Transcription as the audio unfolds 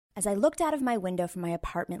As I looked out of my window from my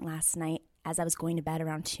apartment last night, as I was going to bed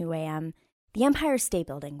around 2 a.m., the Empire State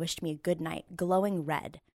Building wished me a good night, glowing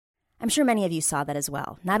red. I'm sure many of you saw that as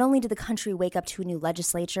well. Not only did the country wake up to a new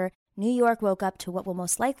legislature, New York woke up to what will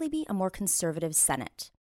most likely be a more conservative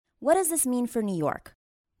Senate. What does this mean for New York?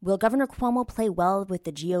 Will Governor Cuomo play well with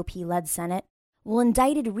the GOP-led Senate? Will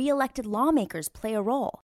indicted re-elected lawmakers play a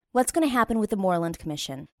role? What's going to happen with the Moreland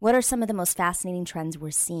Commission? What are some of the most fascinating trends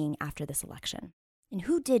we're seeing after this election? And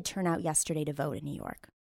who did turn out yesterday to vote in New York?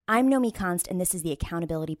 I'm Nomi Konst, and this is the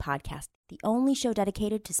Accountability Podcast, the only show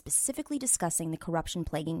dedicated to specifically discussing the corruption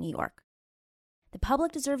plaguing New York. The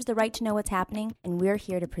public deserves the right to know what's happening, and we're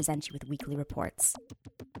here to present you with weekly reports.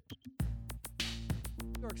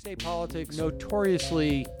 New York State politics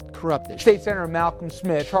notoriously corrupted. State Senator Malcolm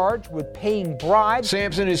Smith charged with paying bribes.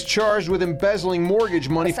 Sampson is charged with embezzling mortgage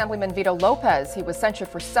money. Assemblyman Vito Lopez, he was censured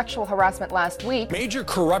for sexual harassment last week. Major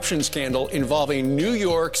corruption scandal involving New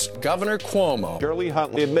York's Governor Cuomo. Shirley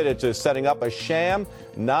Huntley admitted to setting up a sham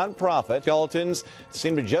nonprofit. Skeletons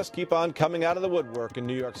seem to just keep on coming out of the woodwork in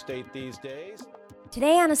New York State these days.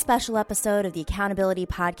 Today on a special episode of the Accountability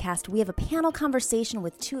Podcast, we have a panel conversation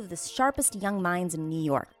with two of the sharpest young minds in New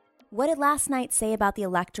York. What did last night say about the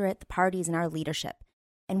electorate, the parties, and our leadership?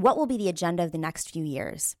 And what will be the agenda of the next few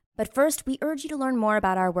years? But first, we urge you to learn more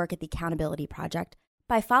about our work at the Accountability Project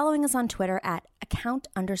by following us on Twitter at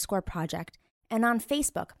 @account_project and on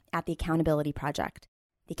Facebook at the Accountability Project.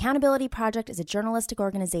 The Accountability Project is a journalistic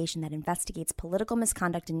organization that investigates political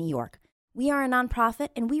misconduct in New York. We are a nonprofit,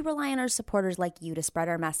 and we rely on our supporters like you to spread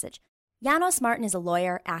our message. Janos Martin is a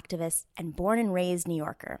lawyer, activist, and born and raised New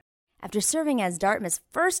Yorker. After serving as Dartmouth's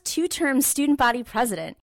first two-term student body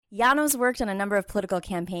president, Janos worked on a number of political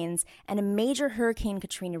campaigns and a major Hurricane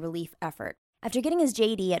Katrina relief effort. After getting his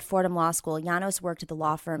JD at Fordham Law School, Janos worked at the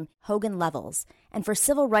law firm Hogan Levels and for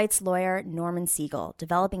civil rights lawyer Norman Siegel,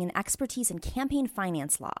 developing an expertise in campaign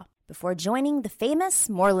finance law before joining the famous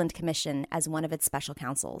Moreland Commission as one of its special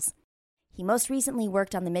counsels. He most recently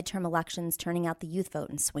worked on the midterm elections, turning out the youth vote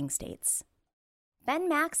in swing states. Ben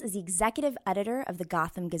Max is the executive editor of the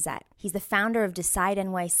Gotham Gazette. He's the founder of Decide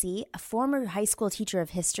NYC, a former high school teacher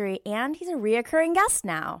of history, and he's a reoccurring guest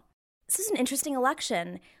now. This is an interesting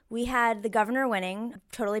election. We had the governor winning,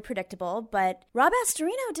 totally predictable, but Rob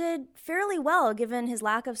Astorino did fairly well given his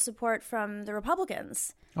lack of support from the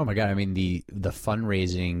Republicans. Oh my God. I mean, the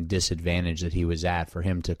fundraising disadvantage that he was at, for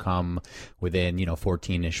him to come within,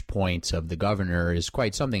 14-ish points of the governor is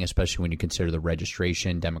quite something, especially when you consider the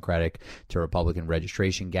registration, Democratic to Republican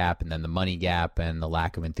registration gap, and then the money gap and the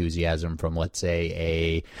lack of enthusiasm from, let's say,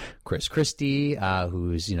 a Chris Christie,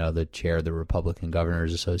 who's, the chair of the Republican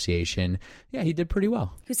Governors Association. Yeah, he did pretty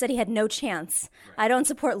well. Who said he had no chance. I don't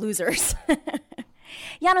support losers.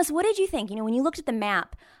 Janos, what did you think? When you looked at the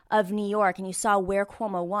map of New York and you saw where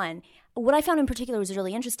Cuomo won, what I found in particular was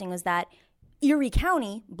really interesting was that Erie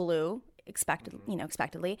County blew,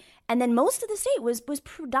 expectedly, and then most of the state was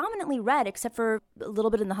predominantly red, except for a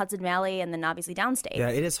little bit in the Hudson Valley and then obviously downstate. Yeah,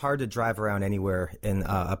 it is hard to drive around anywhere in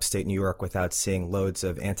upstate New York without seeing loads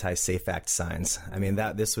of anti-SAFE Act signs. I mean,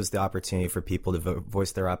 this was the opportunity for people to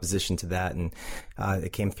voice their opposition to that, and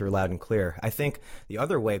it came through loud and clear. I think the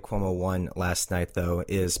other way Cuomo won last night, though,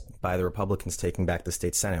 is by the Republicans taking back the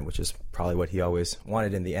state Senate, which is probably what he always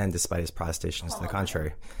wanted in the end, despite his protestations to the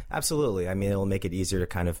contrary. Absolutely. I mean, it'll make it easier to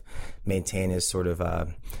kind of maintain his sort of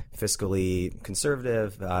fiscally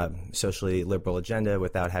conservative, socially liberal agenda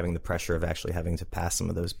without having the pressure of actually having to pass some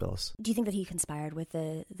of those bills. Do you think that he conspired with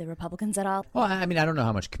the Republicans at all? Well, I mean, I don't know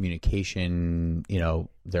how much communication,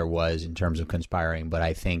 there was in terms of conspiring, but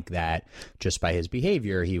I think that just by his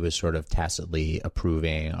behavior, he was sort of tacitly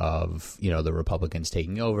approving of, the Republicans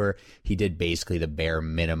taking over. He did basically the bare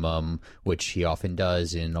minimum, which he often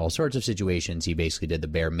does in all sorts of situations. He basically did the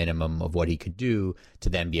bare minimum of what he could do to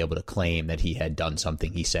then be able to claim that he had done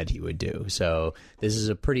something he said he would do. So this is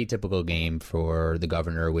a pretty typical game for the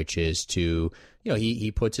governor, which is to,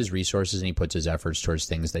 he puts his resources and he puts his efforts towards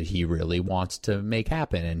things that he really wants to make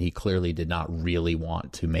happen. And he clearly did not really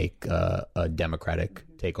want to make a Democratic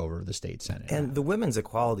takeover of the state Senate. And the Women's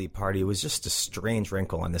Equality Party was just a strange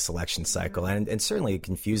wrinkle on this election cycle, and certainly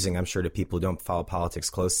confusing, I'm sure, to people who don't follow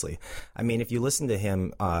politics closely. I mean, if you listen to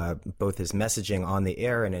him, both his messaging on the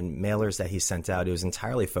air and in mailers that he sent out, it was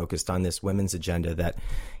entirely focused on this women's agenda that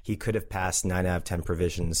he could have passed 9 out of 10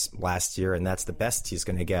 provisions last year, and that's the best he's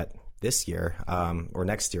going to get this year, or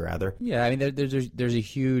next year, rather. Yeah, I mean, there's a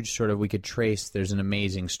huge sort of, we could trace, there's an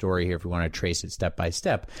amazing story here if we want to trace it step by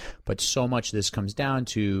step, but so much of this comes down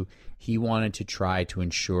to he wanted to try to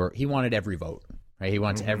ensure, he wanted every vote, right? He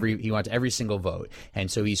wants every single vote. And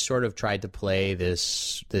so he sort of tried to play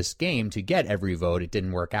this game to get every vote. It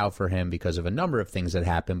didn't work out for him because of a number of things that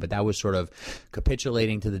happened, but that was sort of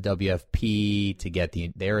capitulating to the WFP to get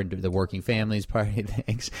the Working Families Party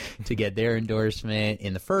things to get their endorsement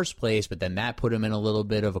in the first place. But then that put him in a little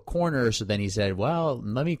bit of a corner. So then he said, well,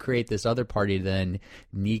 let me create this other party to then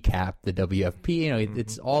kneecap the WFP.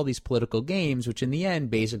 It's all these political games, which in the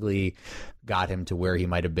end basically got him to where he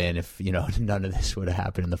might have been if, none of this would have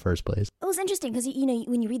happened in the first place. It was interesting because,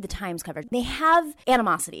 when you read the Times coverage, they have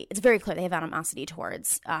animosity. It's very clear they have animosity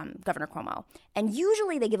towards Governor Cuomo. And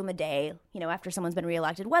usually they give him a day, after someone's been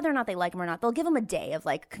reelected, whether or not they like him or not, they'll give him a day of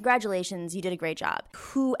like, congratulations, you did a great job.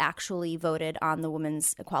 Who actually voted on the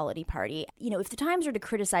Women's Equality Party? If the Times were to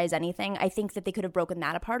criticize anything, I think that they could have broken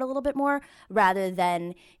that apart a little bit more rather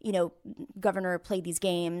than, Governor played these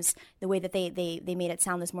games. The way that they made it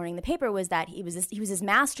sound this morning in the paper was that he was this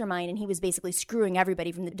mastermind, and he was basically screwing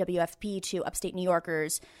everybody from the WFP to upstate New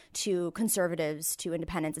Yorkers to conservatives to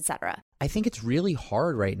independents, etc. I think it's really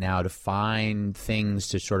hard right now to find things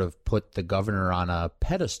to sort of put the governor on a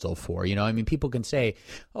pedestal for. People can say,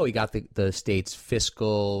 oh, he got the state's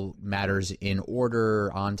fiscal matters in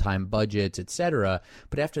order, on-time budgets, etc.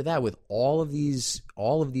 But after that, with all of these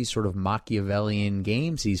sort of Machiavellian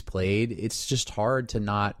games he's played, it's just hard to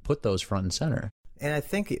not put those front and center. And I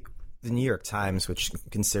think the New York Times, which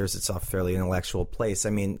considers itself a fairly intellectual place,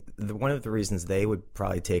 one of the reasons they would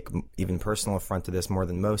probably take even personal affront to this more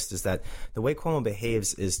than most is that the way Cuomo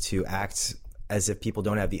behaves is to act as if people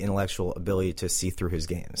don't have the intellectual ability to see through his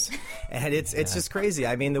games. And it's just crazy.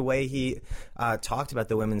 The way he talked about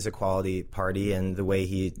the Women's Equality Party and the way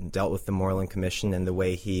he dealt with the Moreland Commission and the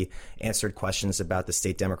way he answered questions about the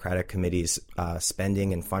State Democratic Committee's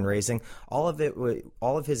spending and fundraising, all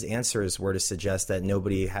of his answers were to suggest that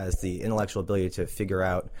nobody has the intellectual ability to figure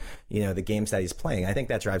out, the games that he's playing. I think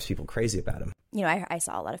that drives people crazy about him. I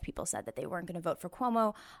saw a lot of people said that they weren't going to vote for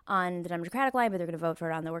Cuomo on the Democratic line, but they're going to vote for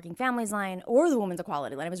it on the Working Families line or the Women's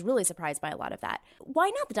Equality line. I was really surprised by a lot of that. Why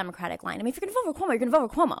not the Democratic line? If you're going to vote for Cuomo, you're going to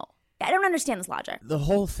vote for Cuomo. I don't understand this logic. The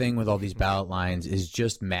whole thing with all these ballot lines is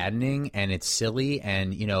just maddening, and it's silly.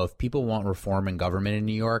 And, if people want reform in government in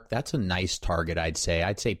New York, that's a nice target, I'd say.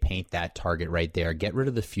 I'd say paint that target right there. Get rid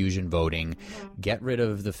of the fusion voting. Get rid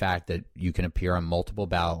of the fact that you can appear on multiple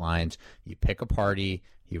ballot lines. You pick a party.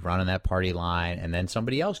 You run on that party line, and then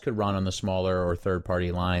somebody else could run on the smaller or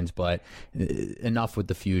third-party lines, but enough with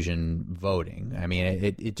the fusion voting.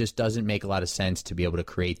 It just doesn't make a lot of sense to be able to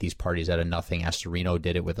create these parties out of nothing. Astorino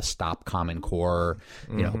did it with a Stop Common Core,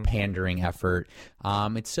 pandering effort.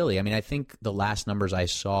 It's silly. I think the last numbers I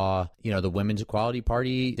saw, the Women's Equality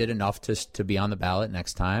Party did enough to be on the ballot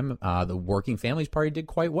next time. The Working Families Party did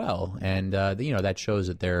quite well, and that shows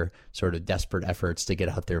that their sort of desperate efforts to get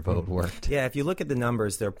out their vote worked. Yeah, if you look at the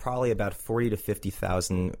numbers, there are probably about 40 to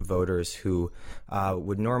 50,000 voters who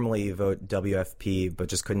would normally vote WFP, but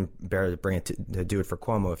just couldn't bear to bring it to do it for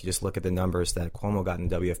Cuomo. If you just look at the numbers that Cuomo got in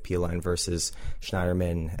the WFP line versus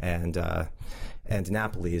Schneiderman and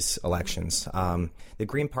Napoli's elections. The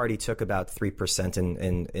Green Party took about 3%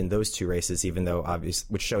 in those two races, even though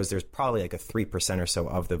which shows there's probably like a 3% or so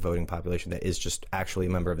of the voting population that is just actually a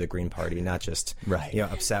member of the Green Party, not just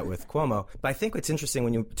upset with Cuomo. But I think what's interesting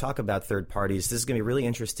when you talk about third parties, this is going to be a really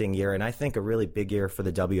interesting year, and I think a really big year for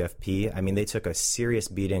the WFP. They took a serious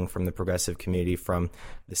beating from the progressive community from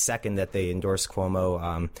the second that they endorsed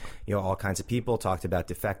Cuomo. All kinds of people talked about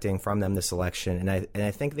defecting from them this election, and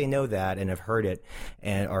I think they know that and have heard it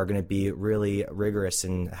and are going to be really rigorous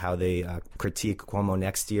in how they critique Cuomo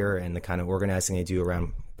next year and the kind of organizing they do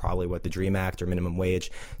around probably the DREAM Act or minimum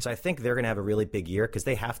wage. So I think they're going to have a really big year because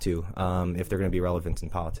they have to if they're going to be relevant in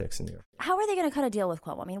politics in New York. How are they going to cut a deal with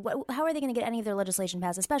Cuomo? How are they going to get any of their legislation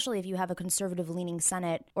passed, especially if you have a conservative-leaning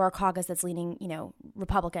Senate or a caucus that's leaning,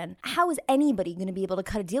 Republican? How is anybody going to be able to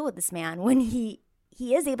cut a deal with this man when he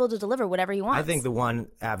is able to deliver whatever he wants? I think the one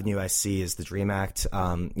avenue I see is the DREAM Act.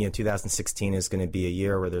 2016 is going to be a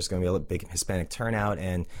year where there's going to be a big Hispanic turnout,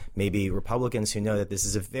 and maybe Republicans who know that this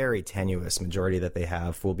is a very tenuous majority that they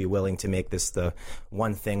have will be willing to make this the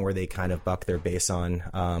one thing where they kind of buck their base on.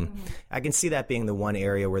 I can see that being the one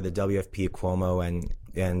area where the WFP, Cuomo,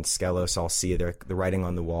 and Skelos all see the writing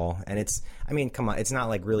on the wall. And it's, come on, it's not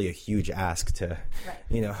like really a huge ask to,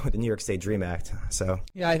 the New York State DREAM Act. So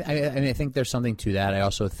yeah, I think there's something to that. I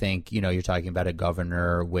also think, you're talking about a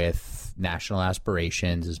governor with national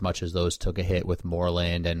aspirations. As much as those took a hit with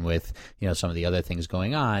Moreland and with, some of the other things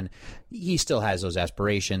going on, he still has those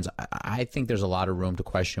aspirations. I think there's a lot of room to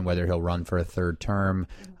question whether he'll run for a third term.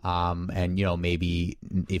 And, maybe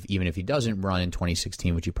even if he doesn't run in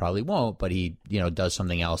 2016, which he probably won't, but he, does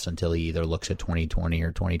something else until he either looks at 2020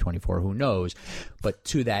 or 2024, who knows. But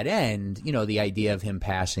to that end, the idea of him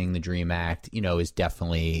passing the DREAM Act, is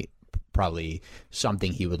definitely probably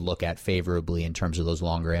something he would look at favorably in terms of those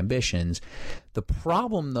longer ambitions. The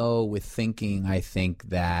problem, though, with thinking, I think,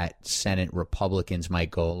 that Senate Republicans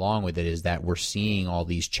might go along with it is that we're seeing all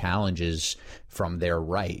these challenges from their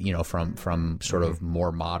right, from sort of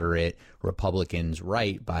more moderate Republicans'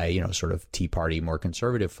 right by, sort of Tea Party, more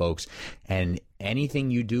conservative folks. And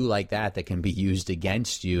anything you do like that can be used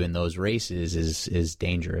against you in those races is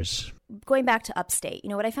dangerous. Going back to upstate,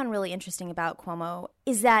 what I found really interesting about Cuomo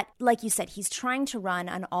is that, like you said, he's trying to run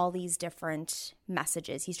on all these different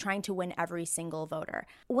messages. He's trying to win every single voter.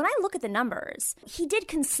 When I look at the numbers, he did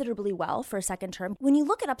considerably well for a second term. When you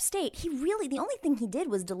look at upstate, the only thing he did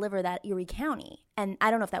was deliver that Erie County. And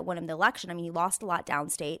I don't know if that won him the election. I mean, he lost a lot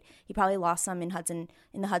downstate. He probably lost some in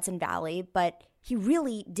the Hudson Valley, but he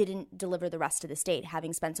really didn't deliver the rest of the state,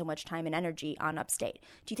 having spent so much time and energy on upstate.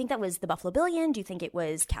 Do you think that was the Buffalo Billion? Do you think it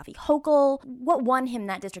was Kathy Hochul? What won him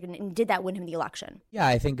that district, and did that win him the election? Yeah,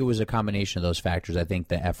 I think it was a combination of those factors. I think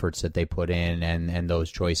the efforts that they put in and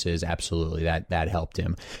those choices, absolutely, that helped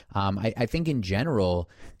him. I think in general,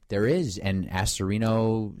 there is, and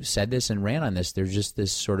Astorino said this and ran on this, there's just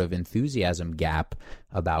this sort of enthusiasm gap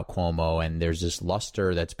about Cuomo, and there's this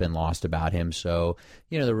luster that's been lost about him. So,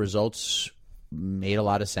 the results made a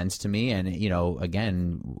lot of sense to me. And,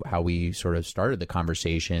 again, how we sort of started the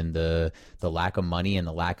conversation, the lack of money and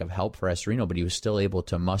the lack of help for Astorino, but he was still able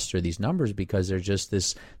to muster these numbers because there's just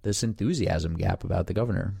this enthusiasm gap about the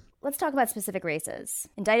governor. Let's talk about specific races.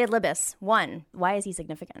 Indicted Libous won. Why is he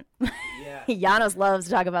significant? Yeah. Janos loves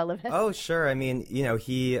to talk about Libous. Oh, sure. I mean,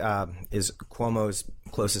 he is Cuomo's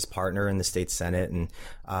closest partner in the state Senate and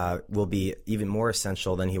will be even more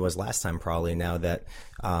essential than he was last time, probably, now that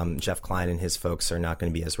Jeff Klein and his folks are not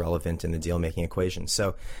going to be as relevant in the deal-making equation.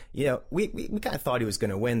 So, we kind of thought he was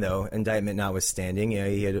going to win, though, indictment notwithstanding.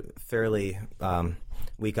 He had a fairly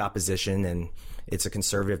weak opposition, and it's a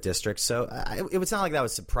conservative district. So it was not like that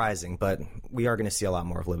was surprising, but we are going to see a lot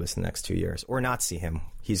more of Libous in the next 2 years, or not see him.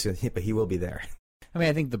 But he will be there. I mean,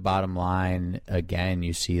 I think the bottom line, again,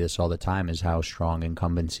 you see this all the time, is how strong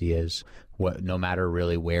incumbency is. No matter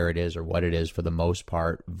really where it is or what it is, for the most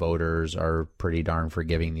part, voters are pretty darn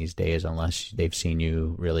forgiving these days unless they've seen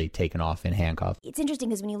you really taken off in handcuffs. It's interesting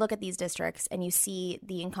because when you look at these districts and you see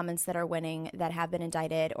the incumbents that are winning that have been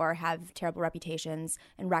indicted or have terrible reputations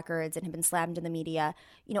and records and have been slammed in the media,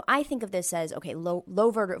 I think of this as, okay, low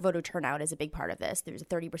voter turnout is a big part of this. There's a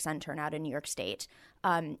 30% turnout in New York State,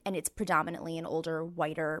 and it's predominantly an older,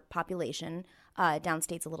 whiter population.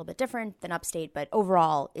 Downstate's a little bit different than upstate, but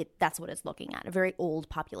overall, that's what it's looking at, a very old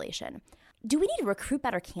population. Do we need to recruit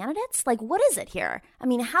better candidates? Like, what is it here? I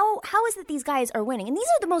mean, how is it these guys are winning? And these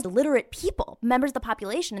are the most literate people, members of the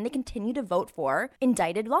population, and they continue to vote for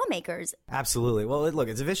indicted lawmakers. Absolutely. Well, look,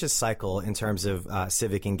 it's a vicious cycle in terms of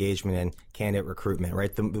civic engagement and candidate recruitment,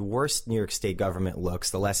 right? The worse New York State government looks,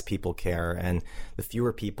 the less people care, and the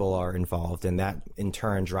fewer people are involved. And that, in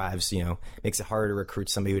turn, drives, makes it harder to recruit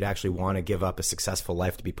somebody who'd actually want to give up a successful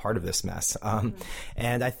life to be part of this mess.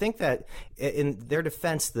 And I think that in their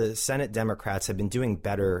defense, the Senate Democrats have been doing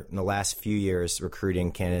better in the last few years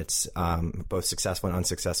recruiting candidates, both successful and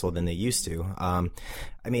unsuccessful, than they used to.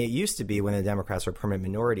 I mean, it used to be when the Democrats were a permanent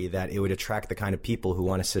minority that it would attract the kind of people who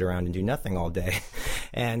want to sit around and do nothing all day.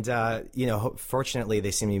 And, fortunately,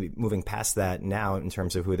 they seem to be moving past that now in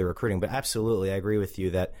terms of who they're recruiting. But absolutely, I agree with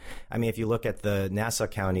you that, I mean, if you look at the Nassau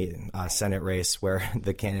County Senate race where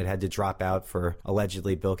the candidate had to drop out for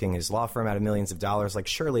allegedly bilking his law firm out of millions of dollars, like,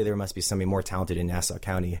 surely there must be somebody more talented in Nassau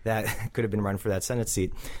County that could have been run for that Senate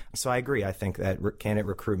seat. So I agree. I think that candidate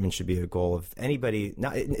recruitment should be a goal of anybody.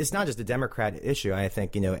 It's not just a Democrat issue. I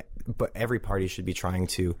think, but every party should be trying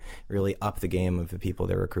to really up the game of the people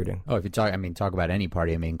they're recruiting. Oh, if you talk about any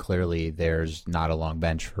party, I mean, clearly there's not a long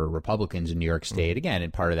bench for Republicans in New York State. Again,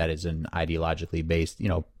 and part of that is an ideologically based,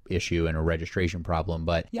 issue and a registration problem.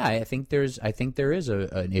 But yeah, I think there is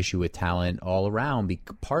an issue with talent all around,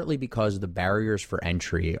 partly because the barriers for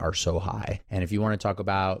entry are so high. And if you want to talk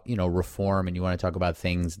about, reform, and you want to talk about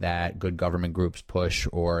things that good government groups push,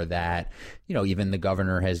 or that, even the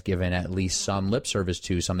governor has given at least some lip service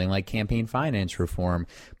to, something like campaign finance reform,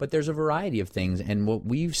 but there's a variety of things. And what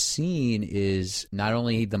we've seen is not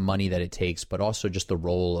only the money that it takes, but also just the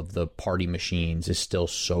role of the party machines is still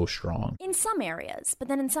so strong. In some areas, but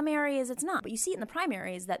then in some some areas it's not. But you see it in the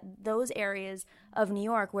primaries that those areas of New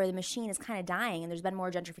York where the machine is kind of dying and there's been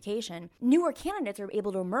more gentrification, newer candidates are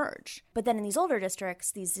able to emerge. But then in these older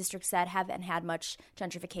districts, these districts that haven't had much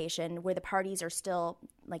gentrification, where the parties are still,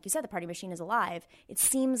 like you said, the party machine is alive, it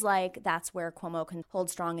seems like that's where Cuomo can hold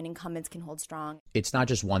strong and incumbents can hold strong. It's not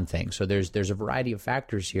just one thing. So there's a variety of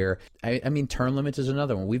factors here. I mean, term limits is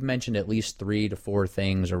another one. We've mentioned at least 3 to 4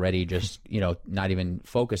 things already, just, not even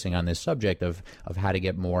focusing on this subject of how to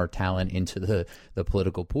get more talent into the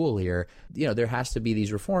political pool here. There has to be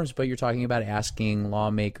these reforms, but you're talking about asking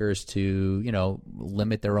lawmakers to,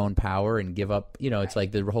 limit their own power and give up, it's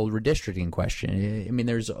like the whole redistricting question. I mean,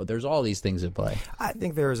 there's all these things at play. I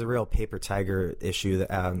think there is a real paper tiger issue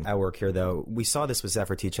that, at work here, though. We saw this with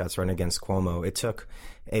Zephyr Teachout's run against Cuomo. It took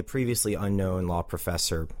a previously unknown law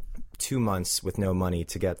professor 2 months with no money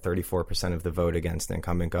to get 34% of the vote against the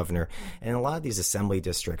incumbent governor. And in a lot of these assembly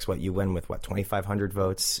districts, you win with 2,500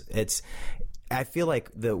 votes. I feel like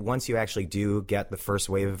once you actually do get the first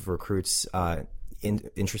wave of recruits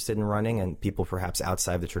interested in running, and people perhaps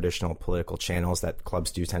outside the traditional political channels that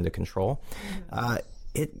clubs do tend to control,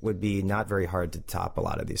 it would be not very hard to top a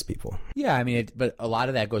lot of these people. Yeah, I mean, but a lot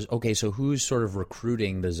of that goes, okay, so who's sort of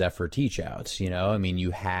recruiting the Zephyr Teachouts? I mean,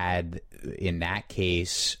 you had, in that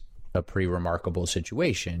case, a pretty remarkable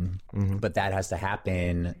situation, but that has to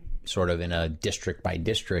happen sort of in a district by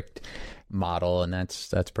district model, and that's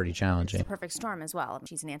pretty challenging. It's a perfect storm as well.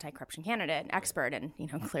 She's an anti-corruption candidate, an expert, and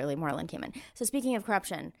clearly Moreland came in. So speaking of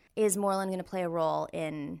corruption, is Moreland going to play a role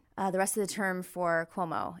in the rest of the term for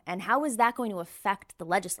Cuomo, and how is that going to affect the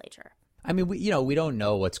legislature? I mean, we don't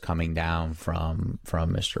know what's coming down from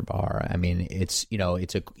Mr. Barr. I mean,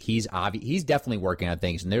 he's definitely working on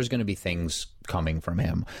things, and there's going to be things coming from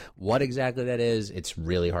him. What exactly that is, it's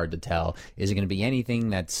really hard to tell. Is it going to be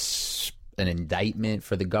anything that's an indictment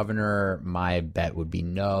for the governor? My bet would be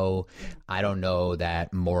no. I don't know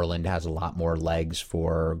that Moreland has a lot more legs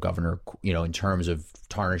for Governor, in terms of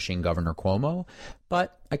tarnishing Governor Cuomo,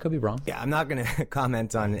 but I could be wrong. Yeah, I'm not going to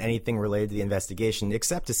comment on anything related to the investigation,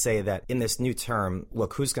 except to say that in this new term,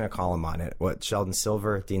 look, who's going to call him on it? Sheldon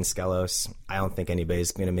Silver, Dean Skelos? I don't think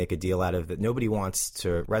anybody's going to make a deal out of it. Nobody wants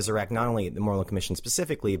to resurrect not only the Moreland Commission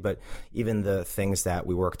specifically, but even the things that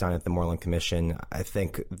we worked on at the Moreland Commission. I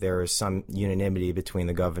think there is some unanimity between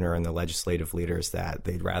the governor and the legislative leaders that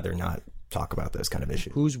they'd rather not talk about those kind of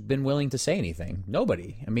issues. Who's been willing to say anything?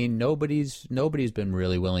 Nobody. I mean, nobody's been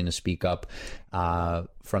really willing to speak up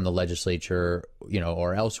from the legislature,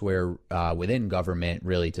 or elsewhere within government,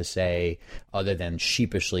 really, to say, other than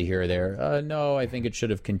sheepishly here or there, no, I think it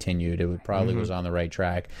should have continued. It probably was on the right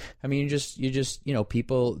track. I mean, you just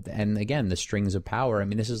people, and again, the strings of power. I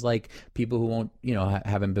mean, this is like people who won't,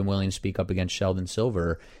 haven't been willing to speak up against Sheldon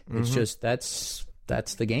Silver. It's just, that's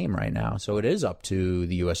the game right now. So it is up to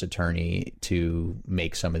the U.S. attorney to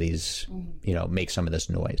make some of these, make some of this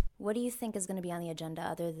noise. What do you think is going to be on the agenda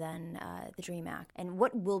other than the DREAM Act, and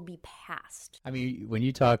what will be passed? I mean, when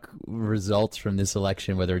you talk results from this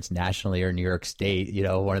election, whether it's nationally or New York State,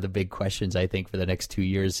 one of the big questions I think for the next 2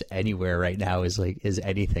 years anywhere right now is is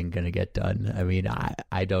anything going to get done? I mean,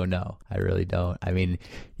 I don't know. I really don't. I mean,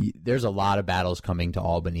 there's a lot of battles coming to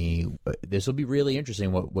Albany. This will be really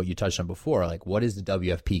interesting. What you touched on before, what is the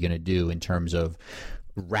WFP going to do in terms of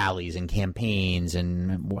rallies and campaigns,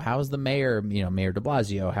 and how's the mayor, Mayor de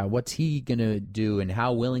Blasio, what's he going to do, and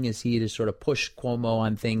how willing is he to sort of push Cuomo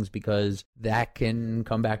on things, because that can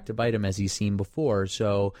come back to bite him, as he's seen before.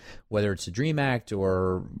 So whether it's the DREAM Act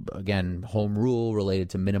or, again, home rule related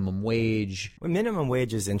to minimum wage. Well, minimum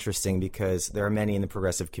wage is interesting because there are many in the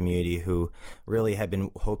progressive community who really have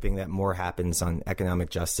been hoping that more happens on economic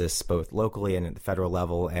justice, both locally and at the federal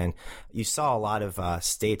level. And you saw a lot of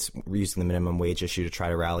states using the minimum wage issue to try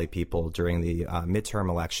to rally people during the midterm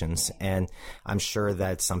elections. And I'm sure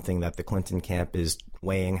that's something that the Clinton camp is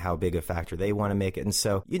weighing, how big a factor they want to make it. And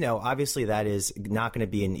so, obviously that is not going to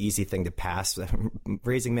be an easy thing to pass.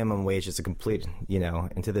 Raising minimum wage is a complete,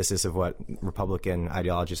 antithesis of what Republican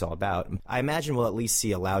ideology is all about. I imagine we'll at least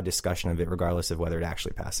see a loud discussion of it, regardless of whether it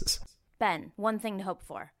actually passes. Ben, one thing to hope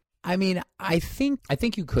for. I mean, I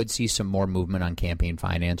think you could see some more movement on campaign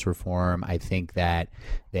finance reform. I think that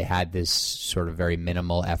they had this sort of very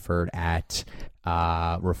minimal effort at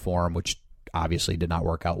reform, which obviously did not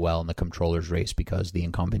work out well in the comptroller's race because the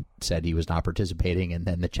incumbent said he was not participating, and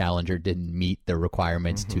then the challenger didn't meet the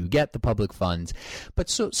requirements to get the public funds. But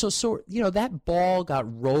so that ball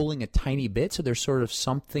got rolling a tiny bit, so there's sort of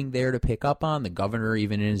something there to pick up on. The governor,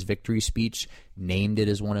 even in his victory speech, named it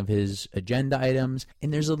as one of his agenda items.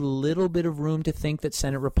 And there's a little bit of room to think that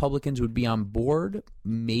Senate Republicans would be on board,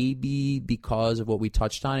 maybe because of what we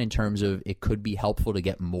touched on in terms of it could be helpful to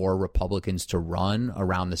get more Republicans to run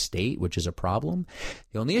around the state, which is a problem.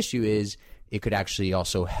 The only issue is it could actually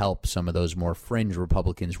also help some of those more fringe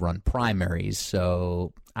Republicans run primaries.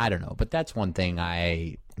 So I don't know. But that's one thing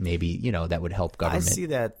that would help government. I see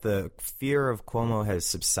that the fear of Cuomo has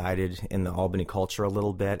subsided in the Albany culture a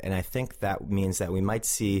little bit, and I think that means that we might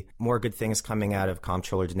see more good things coming out of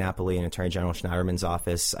Comptroller DiNapoli and Attorney General Schneiderman's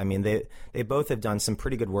office. I mean, they both have done some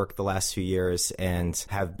pretty good work the last few years and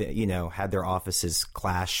have been, had their offices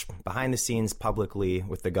clash behind the scenes publicly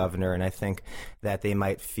with the governor, and I think that they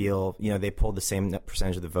might feel, they pulled the same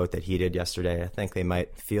percentage of the vote that he did yesterday. I think they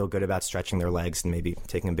might feel good about stretching their legs and maybe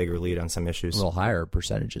taking a bigger lead on some issues. A little higher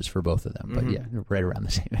percentages for both of them, but yeah, right around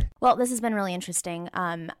the same. Well, this has been really interesting.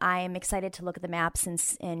 I'm excited to look at the maps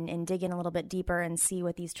and dig in a little bit deeper and see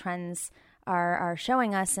what these trends are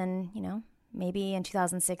showing us. And, maybe in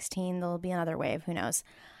 2016 there'll be another wave. Who knows?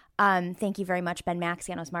 Thank you very much, Ben Max,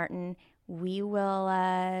 Janos Martin. We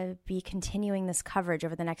will be continuing this coverage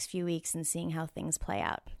over the next few weeks and seeing how things play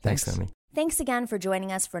out. Thanks, Naomi. Thanks again for joining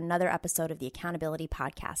us for another episode of the Accountability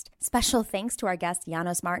Podcast. Special thanks to our guests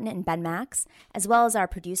Janos Martin and Ben Max, as well as our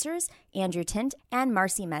producers, Andrew Tint and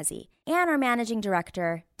Marcy Mezzi, and our managing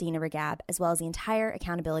director, Dina Regab, as well as the entire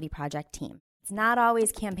Accountability Project team. It's not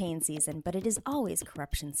always campaign season, but it is always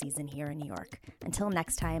corruption season here in New York. Until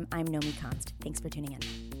next time, I'm Nomi Konst. Thanks for tuning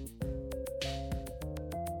in.